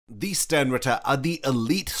The Sternritter are the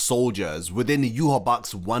elite soldiers within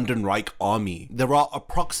Yhwach'S Wandenreich army. There are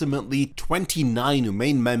approximately 29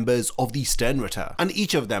 main members of the Sternritter, and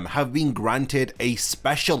each of them have been granted a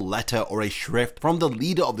special letter or a shrift from the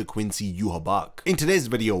leader of the Quincy, Yhwach'. In today's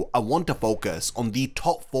video, I want to focus on the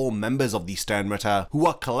top 4 members of the Sternritter who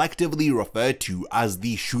are collectively referred to as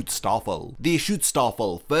the Schutzstaffel. The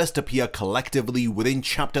Schutzstaffel first appear collectively within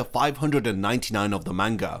chapter 599 of the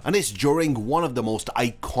manga, and it's during one of the most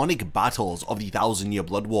iconic battles of the 1000-year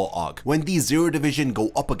Blood War arc when the Zero Division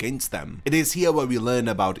go up against them. It is here where we learn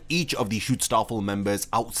about each of the Schutzstaffel members'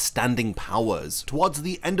 outstanding powers. Towards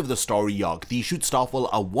the end of the story arc, the Schutzstaffel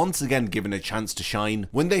are once again given a chance to shine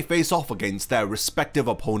when they face off against their respective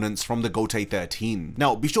opponents from the Gotei 13.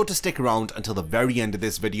 Now be sure to stick around until the very end of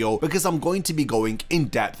this video because I'm going to be going in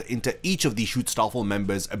depth into each of the Schutzstaffel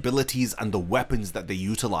members' abilities and the weapons that they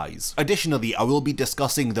utilize. Additionally, I will be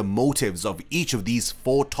discussing the motives of each of these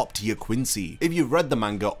 4 top tier Quincy. If you've read the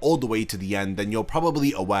manga all the way to the end, then you're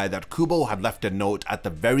probably aware that Kubo had left a note at the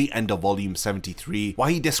very end of volume 73 where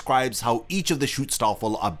he describes how each of the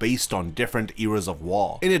Schutzstaffel are based on different eras of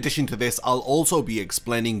war. In addition to this, I'll also be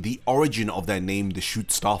explaining the origin of their name, the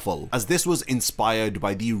Schutzstaffel, as this was inspired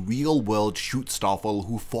by the real world Schutzstaffel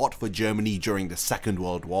who fought for Germany during the Second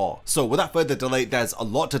World War. So without further delay, there's a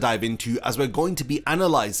lot to dive into as we're going to be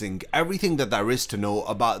analyzing everything that there is to know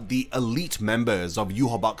about the elite members of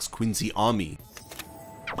Yhwach'S Quincy army.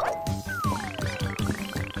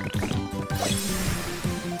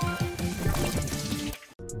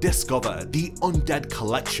 Discover the Undead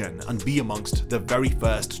Collection and be amongst the very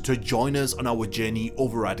first to join us on our journey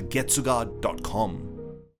over at getsuga.com.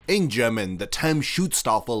 In German, the term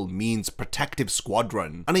Schutzstaffel means protective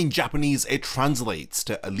squadron, and in Japanese it translates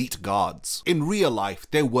to elite guards. In real life,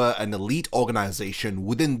 they were an elite organization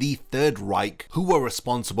within the Third Reich who were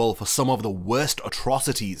responsible for some of the worst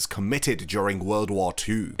atrocities committed during World War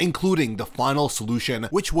II, including the Final Solution,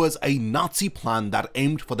 which was a Nazi plan that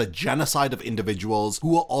aimed for the genocide of individuals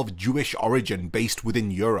who were of Jewish origin based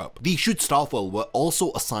within Europe. The Schutzstaffel were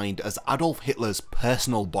also assigned as Adolf Hitler's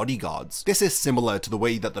personal bodyguards. This is similar to the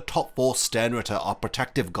way that the top 4 Sternritter are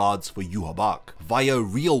protective guards for Yhwach'. Via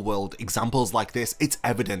real-world examples like this, it's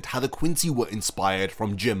evident how the Quincy were inspired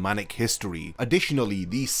from Germanic history. Additionally,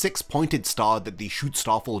 the 6-pointed star that the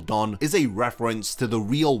Schutzstaffel don is a reference to the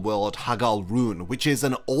real-world Hagal rune, which is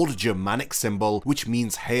an old Germanic symbol which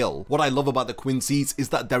means hail. What I love about the Quincy's is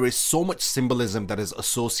that there is so much symbolism that is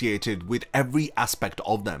associated with every aspect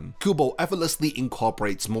of them. Kubo effortlessly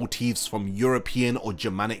incorporates motifs from European or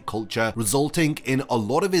Germanic culture, resulting in a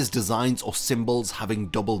lot of his designs or symbols having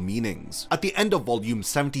double meanings. At the end of volume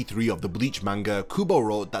 73 of the Bleach manga, Kubo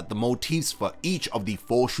wrote that the motifs for each of the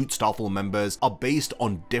 4 Schutzstaffel members are based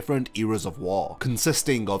on different eras of war,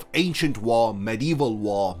 consisting of ancient war, medieval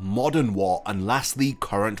war, modern war, and lastly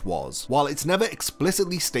current wars. While it's never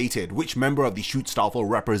explicitly stated which member of the Schutzstaffel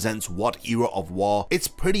represents what era of war, it's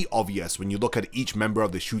pretty obvious when you look at each member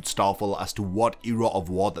of the Schutzstaffel as to what era of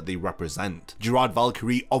war that they represent. Gerard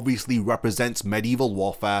Valkyrie obviously represents medieval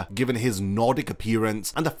warfare, given his Nordic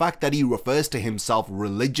appearance and the fact that he refers to himself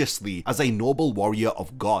religiously as a noble warrior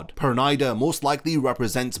of God. Pernida most likely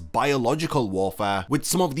represents biological warfare, with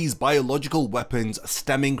some of these biological weapons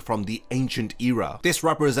stemming from the ancient era. This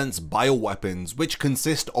represents bioweapons, which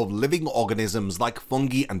consist of living organisms like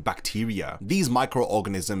fungi and bacteria. These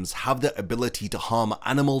microorganisms have the ability to harm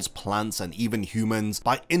animals, plants, and even humans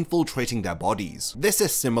by infiltrating their bodies. This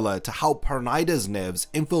is similar to how Pernida's nerves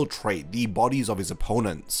infiltrate the bodies of his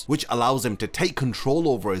opponents, which allows him to take control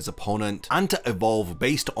over his opponent and to evolve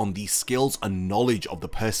based on the skills and knowledge of the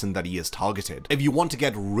person that he has targeted. If you want to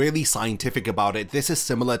get really scientific about it, this is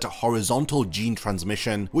similar to horizontal gene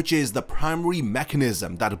transmission, which is the primary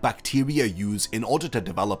mechanism that bacteria use in order to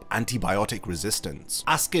develop antibiotic resistance.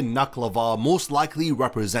 Askin Naklavar most likely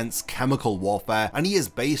represents chemical warfare, and he is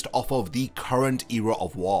based off of the current era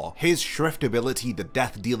of war. His shrift ability, the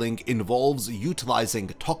death dealing, involves utilizing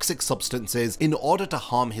toxic substances in order to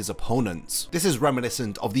harm his opponents. This is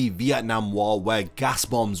reminiscent of the Vietnam War, where gas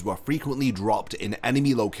bombs were frequently dropped in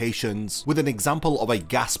enemy locations, with an example of a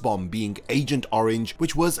gas bomb being Agent Orange,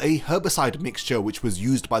 which was a herbicide mixture which was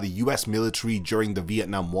used by the US military during the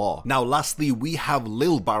Vietnam War. Now lastly, we have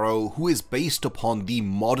Lil Barrow, who is based upon the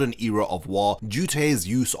modern era of war due to his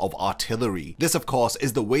use of artillery. This of course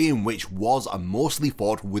is the way in which wars are mostly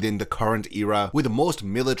fought within the current era, with most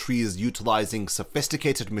militaries utilizing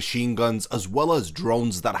sophisticated machine guns as well as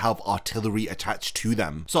drones that have artillery attached to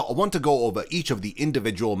them. So I want to go over each of the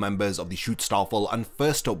individual members of the Schutzstaffel, and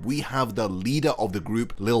first up we have the leader of the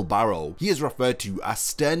group, Lil Barrow. He is referred to as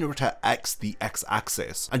Sternritter X, the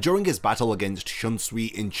X-Axis, and during his battle against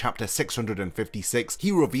Shunsui in chapter 656,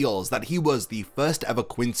 he reveals that he was the first ever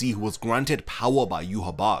Quincy who was granted power by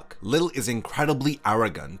Yhwach'S. Lil is incredibly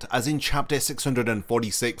arrogant, as in chapter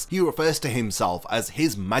 646 he refers to himself as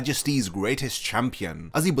His Majesty's greatest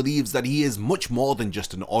champion, as he believes that he is much more than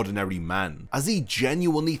just an ordinary man, as he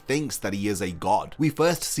genuinely thinks that he is a god. We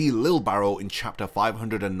first see Lil Barrow in chapter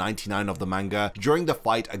 599 of the manga during the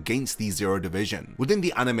fight against the Zero Division. Within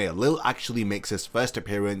the anime, Lil actually makes his first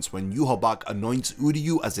appearance when Yhwach'S anoints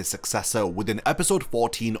Uryu as his successor within episode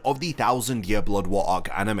 14 of the 1000-year Blood War arc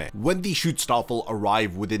anime. When the Schutzstaffel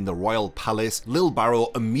arrive within the royal palace, Lil Barrow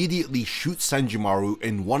immediately shoots Senjumaru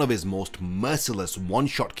in one of his most merciless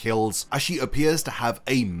one-shot kills, as she appears to have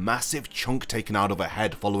a massive chunk taken out of her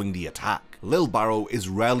head following the attack. Lil Barrow is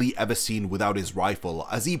rarely ever seen without his rifle,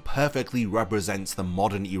 as he perfectly represents the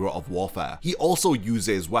modern era of warfare. He also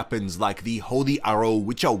uses weapons like the Holy Arrow,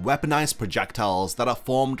 which are weaponized projectiles that are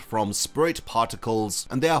formed from spirit particles,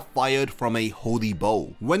 and they are fired from a holy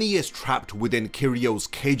bow. When he is trapped within Kiryo's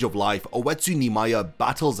Cage of Life, Uetsu Nimaiya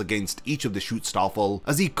battles against each of the Schutzstaffel,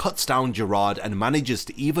 as he cuts down Gerard and manages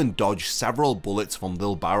to even dodge several bullets from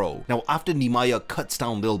Lil Barrow. Now after Nimaiya cuts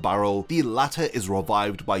down Lil Barrow, the latter is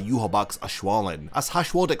revived by Yhwach'S Ashwalen, as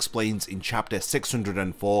Hashward explains in chapter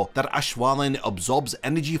 604 that Ashwalen absorbs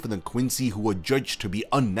energy from the Quincy who were judged to be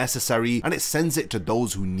unnecessary, and it sends it to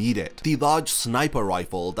those who need it. The large sniper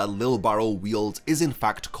rifle that Lil Barrow wields is in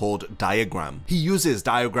fact called Diagram. He uses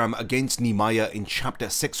Diagram against Nimaiya in chapter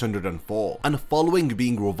 604, and following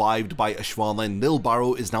being revived by Ashwalen, Lil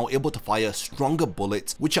Barrow is now able to fire stronger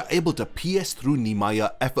bullets which are able to pierce through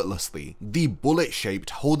Nimaiya effortlessly. The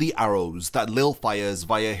bullet-shaped holy arrows that Lil fires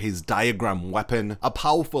via his Diagram weapon are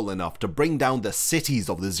powerful enough to bring down the cities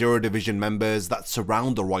of the Zero Division members that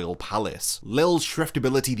surround the royal palace. Lil's shift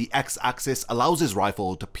ability, the X-Axis, allows his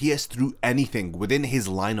rifle to pierce through anything within his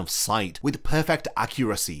line of sight with perfect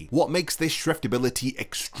accuracy. What makes this shift ability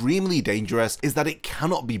extremely dangerous is that it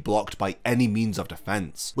cannot be blocked by any means of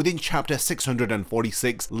defense. Within chapter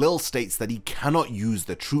 646, Lil states that he cannot use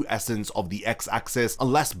the true essence of the X-Axis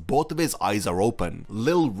unless both of his eyes are open.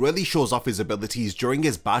 Lil really shows off his abilities during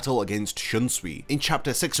his battle against Shunsui. In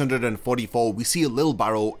chapter 644, we see Lil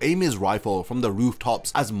Barrow aim his rifle from the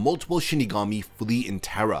rooftops as multiple Shinigami flee in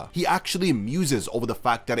terror. He actually muses over the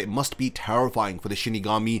fact that it must be terrifying for the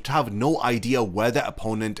Shinigami to have no idea where their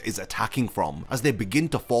opponent is attacking from, as they begin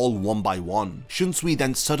to fall one by one. Shunsui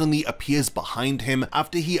then suddenly appears behind him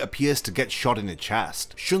after he appears to get shot in the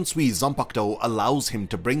chest. Shunsui's Zanpakuto allows him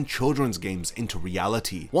to bring children's games into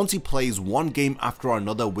reality. Once he plays one game after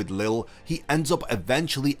another with Lil, he ends up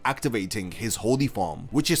eventually activating his holy form,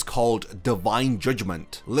 which is called Divine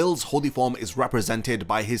Judgment. Lil's holy form is represented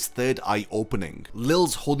by his third eye opening.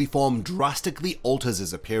 Lil's holy form drastically alters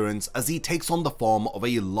his appearance as he takes on the form of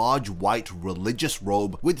a large white religious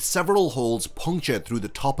robe with several holes punctured through the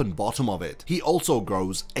top and bottom of it. He also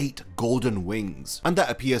grows 8 golden wings, and there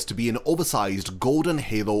appears to be an oversized golden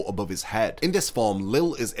halo above his head. In this form,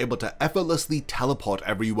 Lil is able to effortlessly teleport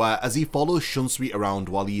everywhere as he follows Shunsui around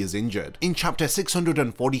while he is injured. In chapter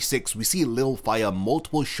 646, we see Lil fire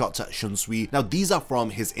multiple shots at Shunsui. Now these are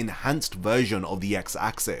from his enhanced version of the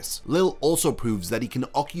X-Axis. Lil also proves that he can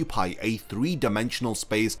occupy a 3-dimensional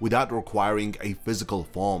space without requiring a physical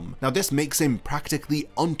form. Now this makes him practically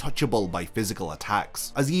untouchable by physical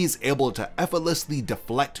attacks, as he is able to effortlessly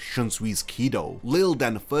deflect Shunsui's Kido. Lil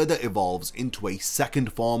then further evolves into a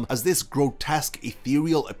second form, as this grotesque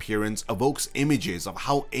ethereal appearance evokes images of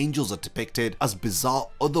how angels are depicted as bizarre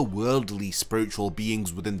otherworldly spiritual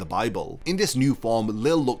beings within the Bible. In this new form,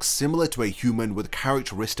 Lil looks similar to a human with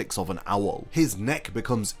characteristics of an owl. His neck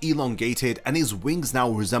becomes elongated and his wings now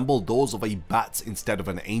resemble those of a bat's instead of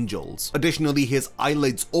an angel's. Additionally, his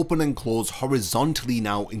eyelids open and close horizontally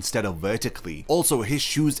now instead of vertically. Also, his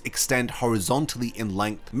shoes extend horizontally in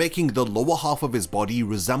length, making the lower half of his body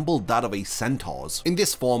resemble that of a centaur's. In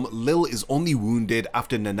this form, Lil is only wounded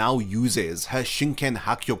after Nanao uses her Shinken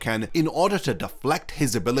Hakyoken in order to deflect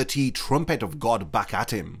his ability Trumpet of God back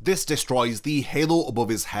at him. This destroys the halo above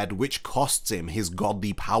his head, which costs him his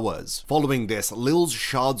godly powers. Following this, Lil's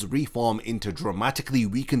shards reform into dramatically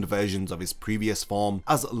weakened versions of his previous form,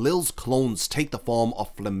 as Lil's clones take the form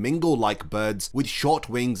of flamingo-like birds with short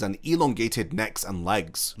wings and elongated necks and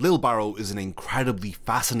legs. Lil Barrow is an incredibly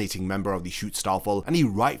fascinating member of the Schutzstaffel, and he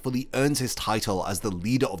rightfully earns his title as the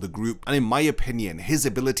leader of the group, and in my opinion, his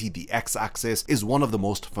ability, the X-Axis, is one of the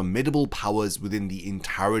most formidable powers within the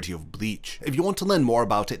entirety of Bleach. If you want to learn more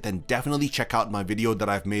about it, then definitely check out my video that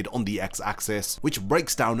I've made on the X-Axis, which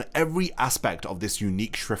breaks down every aspect of this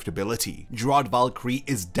unique Shrift ability. Gerard Valkyrie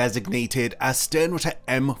is designated as Sternritter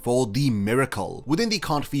M for the Miracle. Within the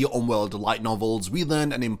Can't Fear Unworld light novels, we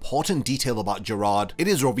learn an important detail about Gerard. It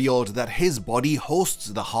is revealed that his body hosts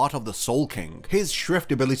the heart of the Soul King. His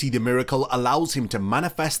Shrift ability, the Miracle, allows him to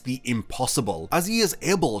manifest the impossible, as he is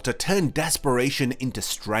able to turn desperation into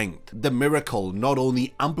strength. The Miracle not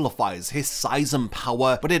only amplifies his size and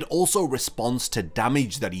power, but it also responds to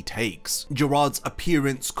damage that he takes. Gerard's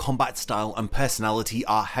appearance, combat style, and personality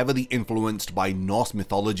are heavily influenced by Norse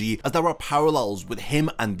mythology, as there are parallels with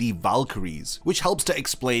him and the Valkyries, which helps to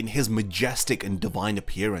explain his majestic and divine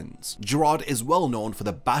appearance. Gerard is well known for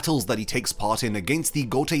the battles that he takes part in against the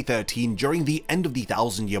Gote 13 during the end of the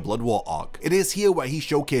 1000-year Blood War arc. It is here where he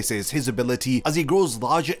showcases his ability as he grows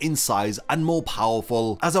larger in size and more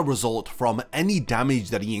powerful as a result from any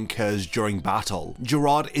damage that he incurs during battle.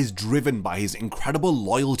 Gerard is driven by his incredible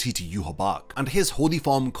loyalty to Yhwach'S, and his holy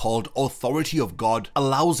form called Authority of God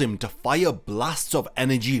allows him to fire blasts of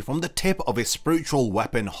energy from the tip of his spiritual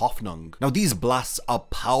weapon Hoffnung. Now these blasts are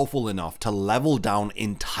powerful enough to level down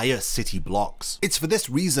entire city blocks. It's for this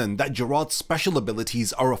reason that Gerard's special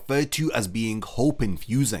abilities are referred to as being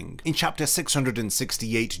hope-infusing. In chapter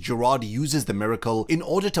 668, Gerard uses the Miracle in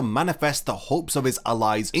order to manifest the hopes of his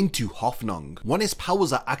allies into Hoffnung. When his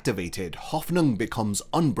powers are activated, Hoffnung becomes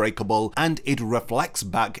unbreakable and it reflects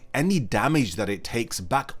back any damage that it takes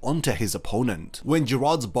back onto his opponent. When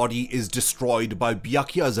Gerard's body is destroyed by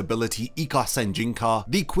Byakuya's ability Ika Senjinka,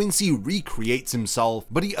 the Quincy recreates himself,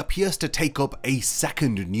 but he appears to take up a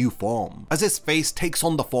second new form, as his face takes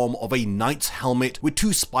on the form of a knight's helmet with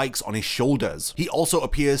two spikes on his shoulders. He also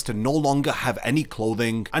appears to no longer have any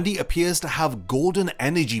clothing, and he appears to have golden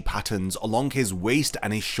energy patterns along his waist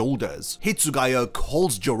and his shoulders. Hitsugaya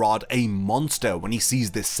calls Gerard a monster when he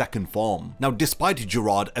sees this second form. Now, despite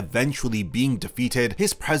Gerard eventually being defeated,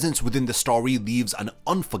 his presence within the story leaves an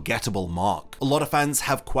unforgettable mark. A lot of fans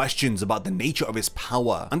have questions about the nature of his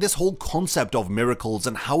power and this whole concept of miracles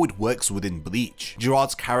and how it works within Bleach.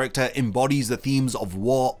 Gerard's character embodies the themes of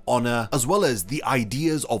war, honor, as well as the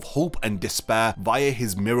ideas of hope and despair via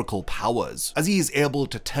his miracle powers, as he is able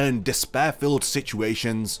to turn despair-filled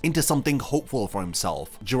situations into something hopeful for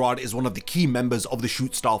himself. Gerard is one of the key members of the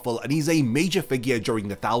Schutzstaffel, and he's a major figure during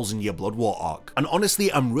the 1000-year Blood War arc. And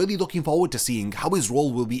honestly, I'm really looking forward to seeing how his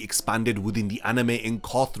role will be expanded within the anime in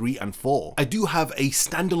Core 3 and 4. I do have a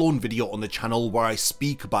standalone video on the channel where I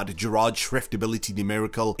speak about Gerard's Shrift ability, the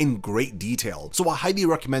Miracle, in great detail, so I highly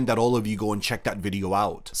recommend that all of you go and check that video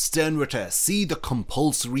out. Sternritter, C the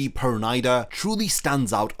compulsory Pernida, truly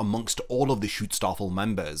stands out amongst all of the Schutzstaffel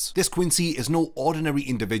members. This Quincy is no ordinary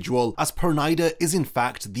individual, as Pernida is in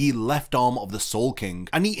fact the left arm of the Soul King,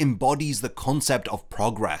 and he embodies the concept of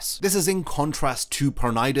progress. This is in contrast to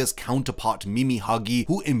Pernida's counterpart Mimihagi,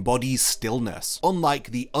 who embodies stillness.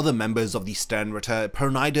 Unlike the other members of the Sternritter,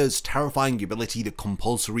 Pernida's terrifying ability, the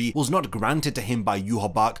compulsory, was not granted to him by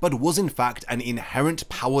Yhwach'S, but was in fact an inherent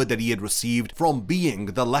power that he had received from being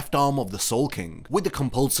the left arm of the Soul King. With the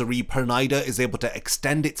compulsory, Pernida is able to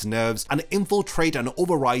extend its nerves and infiltrate and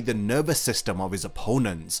override the nervous system of his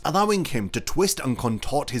opponents, allowing him to twist and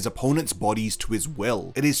contort his opponent's bodies to his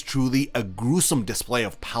will. It is truly a gruesome display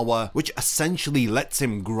of power, which essentially lets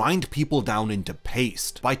him grind people down into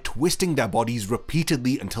paste by twisting their bodies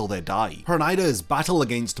repeatedly until they die. Pernida's battle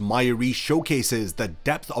against Mayuri showcases the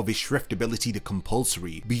depth of his Shrift ability, the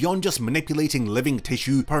compulsory. Beyond just manipulating living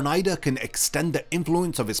tissue, Pernida can extend the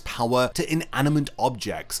influence of his power to inanimate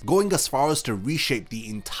objects, going as far as to reshape the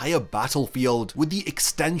entire battlefield with the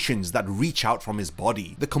extensions that reach out from his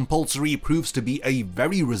body. The compulsory proves to be a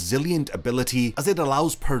very resilient ability, as it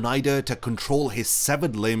allows Pernida to control his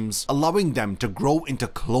severed limbs, allowing them to grow into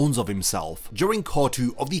clones of himself. During Core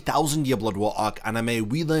 2 of the 1000-year Blood War arc anime,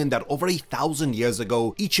 we learned that over 1,000 years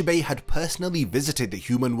ago, Ichibei had personally visited the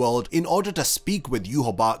human world in order to speak with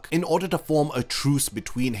Yhwach'S in order to form a truce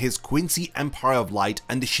between his Quincy Empire of Light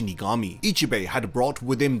and the Shinigami. Ichibei had brought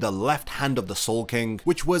with him the left hand of the Soul King,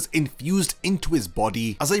 which was infused into his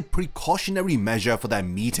body as a precautionary measure for their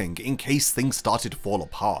meeting in case things started to fall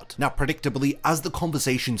apart. Now, predictably, as the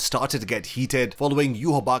conversation started to get heated, defeated fofollowing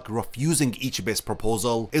Yhwach refusing Ichibe's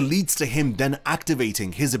proposal, it leads to him then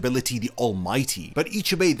activating his ability the Almighty. But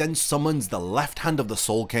Ichibe then summons the left hand of the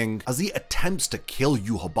Soul King as he attempts to kill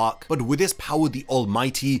Yhwach, but with his power the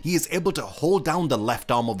Almighty, he is able to hold down the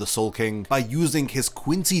left arm of the Soul King by using his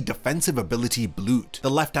Quincy defensive ability Bleach. The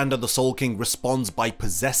left hand of the Soul King responds by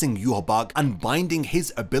possessing Yhwach and binding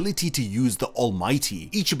his ability to use the Almighty.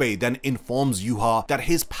 Ichibe then informs Yhwach that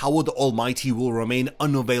his power the Almighty will remain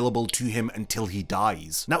unavailable to him until he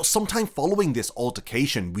dies. Now, sometime following this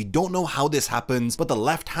altercation, we don't know how this happens, but the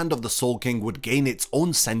left hand of the Soul King would gain its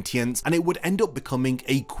own sentience and it would end up becoming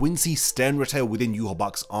a Quincy Sternritter within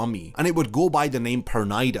Yhwach's army, and it would go by the name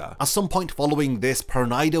Pernida. At some point following this,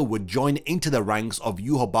 Pernida would join into the ranks of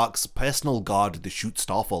Yhwach's personal guard, the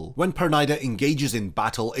Schutzstaffel. When Pernida engages in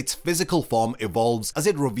battle, its physical form evolves as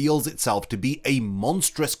it reveals itself to be a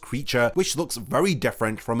monstrous creature which looks very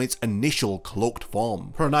different from its initial cloaked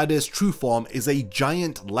form. Pernida's true form is a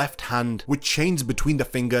giant left hand with chains between the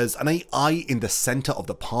fingers and an eye in the center of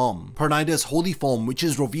the palm. Pernida's holy form, which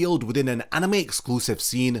is revealed within an anime exclusive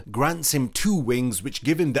scene, grants him 2 wings which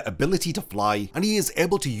give him the ability to fly, and he is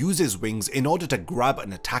able to use his wings in order to grab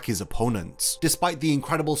and attack his opponents. Despite the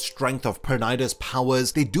incredible strength of Pernida's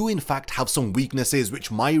powers, they do in fact have some weaknesses which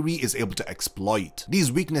Mayuri is able to exploit.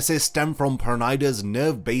 These weaknesses stem from Pernida's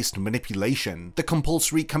nerve-based manipulation. The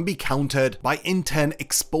compulsory can be countered by in turn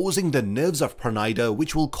exposing the nerves of Pernida,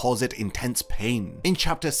 which will cause it intense pain. In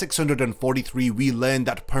chapter 643, we learn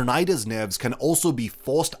that Pernida's nerves can also be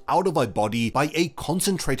forced out of her body by a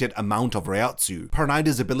concentrated amount of Reiatsu.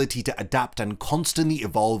 Pernida's ability to adapt and constantly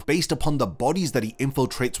evolve based upon the bodies that he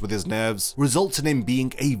infiltrates with his nerves results in him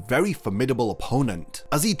being a very formidable opponent,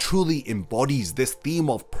 as he truly embodies this theme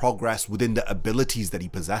of progress within the abilities that he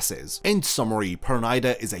possesses. In summary,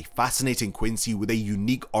 Pernida is a fascinating Quincy with a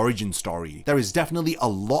unique origin story. There is definitely a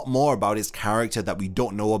lot more about his character that we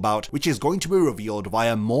don't know about, which is going to be revealed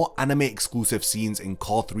via more anime exclusive scenes in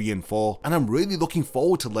Core 3 and 4, and I'm really looking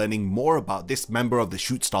forward to learning more about this member of the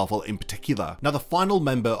Schutzstaffel in particular. Now, the final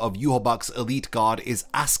member of Yhwach's elite guard is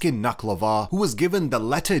Askin Naklava, who was given the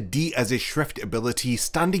letter D as his Shrift ability,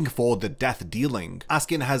 standing for the death dealing.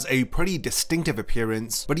 Askin has a pretty distinctive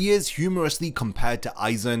appearance, but he is humorously compared to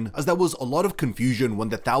Aizen, as there was a lot of confusion when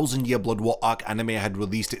the 1000 Year Blood War arc anime had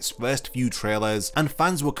released its first few trailers, and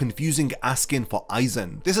fans were confusing Askin for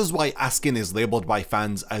Aizen. This is why Askin is labeled by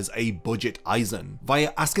fans as a budget Aizen.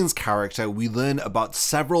 Via Askin's character, we learn about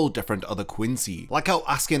several different other Quincy, like how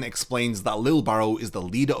Askin explains that Lil Barrow is the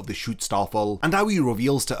leader of the Schutzstaffel, and how he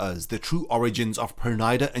reveals to us the true origins of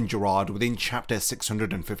Pernida and Gerard within chapter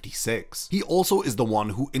 656. He also is the one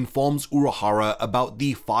who informs Urahara about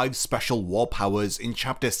the 5 special war powers in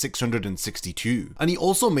chapter 662, and he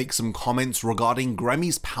also makes some comments regarding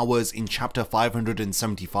Gremmy's powers in chapter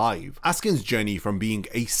 575. Askin's journey from being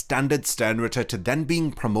a standard Sternritter to then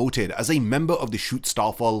being promoted as a member of the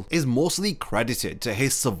Schutzstaffel is mostly credited to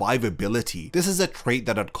his survivability. This is a trait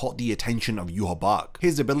that had caught the attention of Yhwach.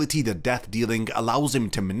 His ability to death dealing allows him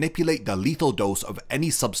to manipulate the lethal dose of any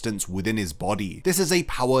substance within his body. This is a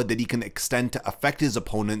power that he can extend to affect his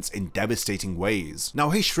opponents in devastating ways. Now,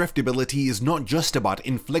 his Shrift ability is not just about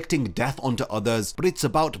inflicting death onto others, but it's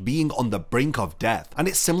about being on the brink of death, and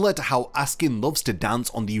it's similar to how Askin loves to dance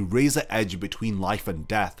on the razor edge between life and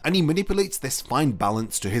death, and he manipulates this fine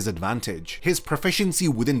balance to his advantage. His proficiency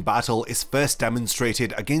within battle is first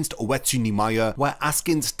demonstrated against Uetsu Nimaya, where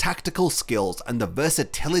Askin's tactical skills and the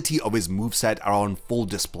versatility of his moveset are on full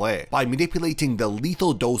display. By manipulating the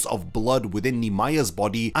lethal dose of blood within Nimaya's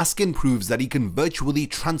body, Askin proves that he can virtually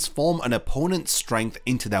transform an opponent's strength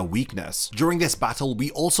into their weakness. During this battle,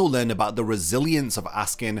 we also learn about the resilience of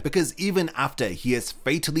Askin, because even after he is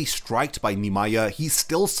fatally striked by Nimaya, he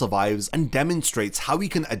still survives and demonstrates how he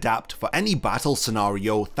can adapt for any battle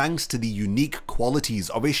scenario thanks to the unique qualities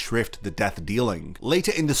of his Shrift, the death dealing.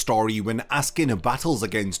 Later in the story, when Askin battles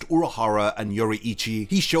against Urahara and Yoriichi,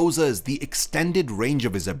 he shows us the extended range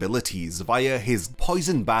of his abilities via his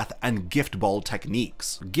Poison Bath and Gift Ball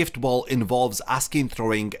techniques. Gift Ball involves Askin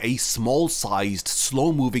throwing a small-sized,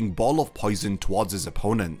 slow-moving ball of poison towards his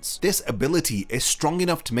opponents. This ability is strong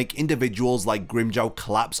enough to make individuals like Grimmjow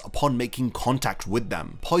collapse upon making contact with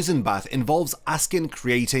them. Poison Bath involves Askin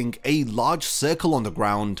creating a large circle on the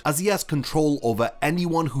ground, as he has control over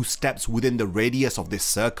anyone who steps within the radius of this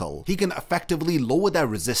circle. He can effectively lower their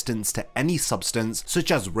resistance to any substance,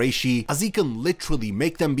 such as reishi, as he can literally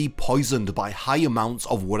make them be poisoned by high amounts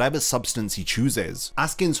of whatever substance he chooses.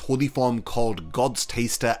 Askin's holy form, called God's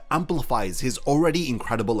Taster, amplifies his already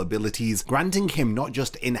incredible abilities, granting him not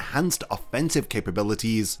just enhanced offensive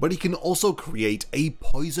capabilities, but he can also create a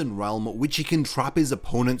poison realm which he can trap his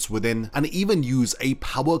opponents opponents within, and even use a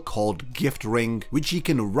power called Gift Ring, which he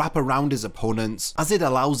can wrap around his opponents, as it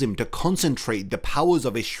allows him to concentrate the powers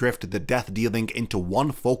of his Shrift the Death Dealing into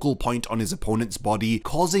one focal point on his opponent's body,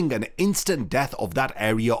 causing an instant death of that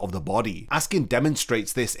area of the body. Askin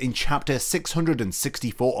demonstrates this in chapter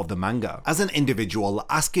 664 of the manga. As an individual,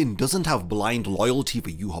 Askin doesn't have blind loyalty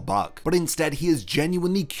for Yhwach, but instead he is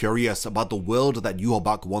genuinely curious about the world that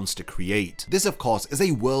Yhwach wants to create. This of course is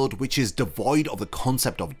a world which is devoid of the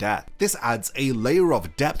concept of death. This adds a layer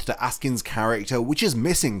of depth to Askin's character which is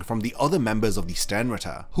missing from the other members of the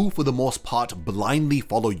Sternritter, who for the most part blindly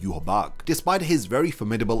follow Yhwach. Despite his very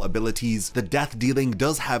formidable abilities, the death dealing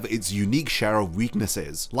does have its unique share of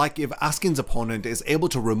weaknesses, like if Askin's opponent is able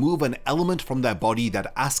to remove an element from their body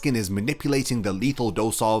that Askin is manipulating the lethal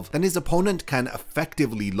dose of, then his opponent can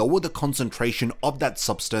effectively lower the concentration of that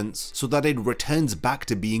substance so that it returns back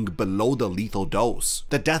to being below the lethal dose.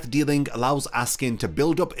 The death dealing allows Askin to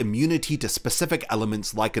build up immunity to specific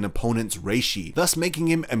elements like an opponent's reishi, thus making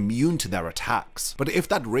him immune to their attacks. But if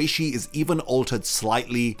that reishi is even altered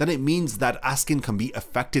slightly, then it means that Askin can be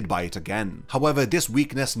affected by it again. However, this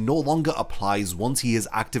weakness no longer applies once he has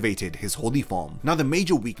activated his holy form. Now, the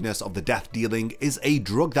major weakness of the death dealing is a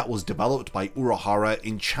drug that was developed by Urahara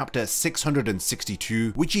in chapter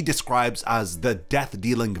 662, which he describes as the death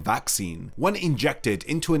dealing vaccine. When injected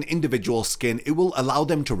into an individual's skin, it will allow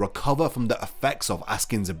them to recover from the effects of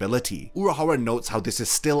Askin's ability. Urahara notes how this is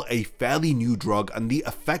still a fairly new drug and the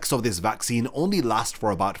effects of this vaccine only last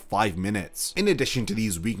for about 5 minutes. In addition to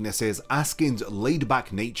these weaknesses, Askin's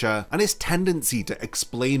laid-back nature and his tendency to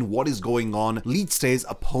explain what is going on leads to his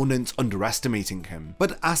opponents underestimating him.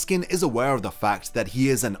 But Askin is aware of the fact that he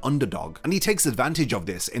is an underdog, and he takes advantage of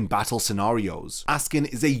this in battle scenarios. Askin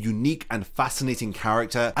is a unique and fascinating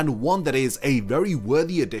character, and one that is a very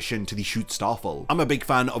worthy addition to the Schutzstaffel. I'm a big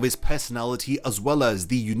fan of his personality as well as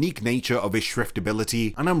the unique nature of his Shrift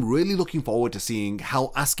ability, and I'm really looking forward to seeing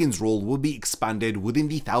how Askin's role will be expanded within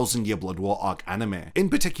the 1000-Year Blood War arc anime. In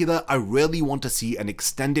particular, I really want to see an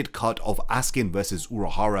extended cut of Askin versus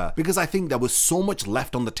Urahara, because I think there was so much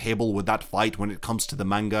left on the table with that fight when it comes to the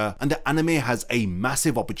manga, and the anime has a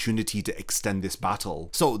massive opportunity to extend this battle.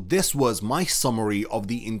 So this was my summary of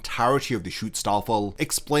the entirety of the Schutzstaffel,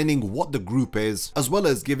 explaining what the group is, as well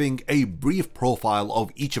as giving a brief profile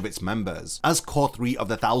of each of its members. As Core 3 of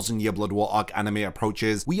the 1000-Year Blood War arc anime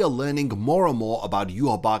approaches, we are learning more and more about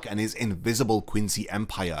Yhwach and his invisible Quincy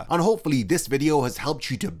empire, and hopefully this video has helped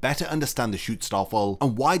you to better understand the Schutzstaffel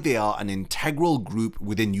and why they are an integral group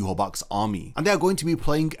within Yhwach's army. And they are going to be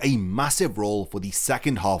playing a massive role for the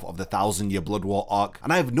second half of the 1000-Year Blood War arc,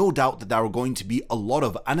 and I have no doubt that there are going to be a lot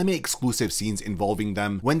of anime exclusive scenes involving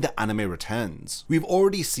them when the anime returns. We've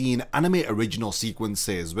already seen anime original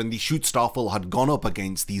sequences when the Schutzstaffel had gone up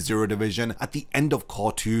against the Zero Division at the end of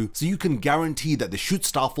Core 2, so you can guarantee that the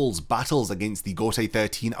Schutzstaffel's battles against the Gotei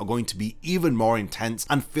 13 are going to be even more intense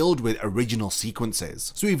and filled with original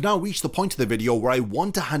sequences. So we've now reached the point of the video where I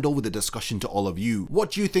want to hand over the discussion to all of you.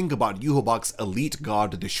 What do you think about Yhwach's elite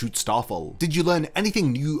guard, the Schutzstaffel? Did you learn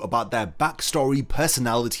anything new about their backstory,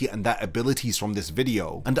 personality, and their abilities from this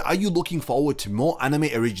video? And are you looking forward to more anime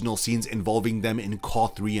original scenes involving them in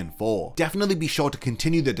Core 3 and 4? Definitely be sure to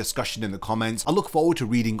continue the discussion in the comments. I look forward to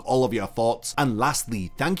reading all of your thoughts. And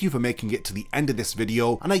lastly, thank you for making it to the end of this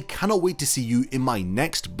video, and I cannot wait to see you in my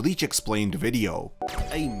next Bleach Explained video.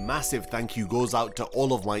 A massive thank you goes out to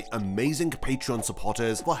all of my amazing Patreon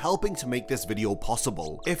supporters for helping to make this video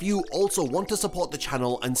possible. If you also want to support the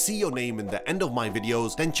channel and see your name in the end of my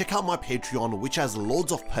videos, then check out my Patreon, which has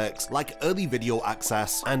loads of perks like early video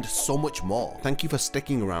access and so much more. Thank you for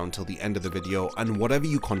sticking around till the end of the video, and whatever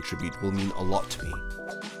you contribute will mean a lot to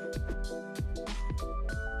me.